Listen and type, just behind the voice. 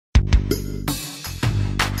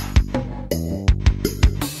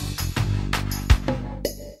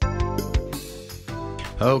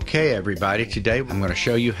Okay everybody, today I'm going to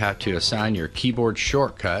show you how to assign your keyboard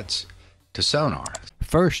shortcuts to Sonar.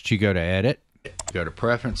 First you go to Edit, go to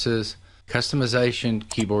Preferences, Customization,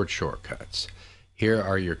 Keyboard Shortcuts. Here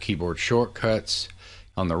are your keyboard shortcuts.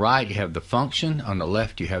 On the right you have the function, on the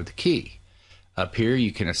left you have the key. Up here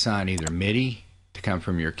you can assign either MIDI to come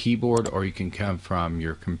from your keyboard or you can come from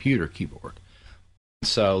your computer keyboard.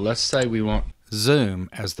 So let's say we want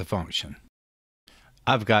zoom as the function.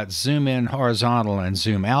 I've got zoom in horizontal and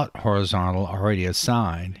zoom out horizontal already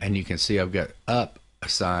assigned, and you can see I've got up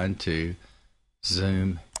assigned to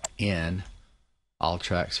zoom in all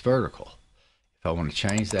tracks vertical. If I want to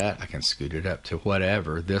change that, I can scoot it up to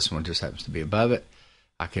whatever. This one just happens to be above it.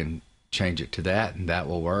 I can change it to that and that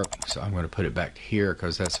will work. So I'm going to put it back to here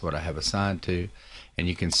because that's what I have assigned to. And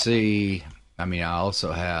you can see, I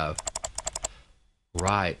also have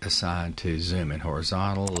right assigned to zoom in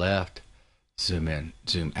horizontal, left zoom in,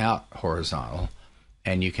 zoom out horizontal,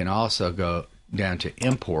 and you can also go down to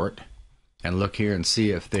import and look here and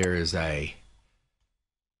see if there is a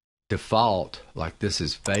default, like this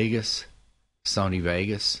is Vegas, Sony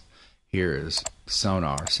Vegas. Here is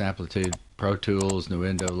Sonar, Samplitude, Pro Tools,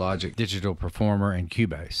 Nuendo, Logic, Digital Performer, and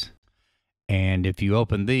Cubase. And if you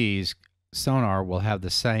open these, Sonar will have the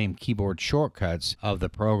same keyboard shortcuts of the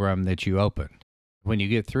program that you opened. When you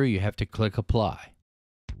get through, you have to click Apply.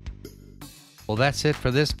 Well, that's it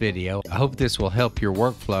for this video. I hope this will help your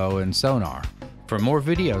workflow in Sonar. For more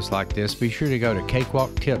videos like this, be sure to go to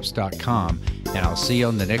cakewalktips.com, and I'll see you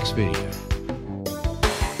on the next video.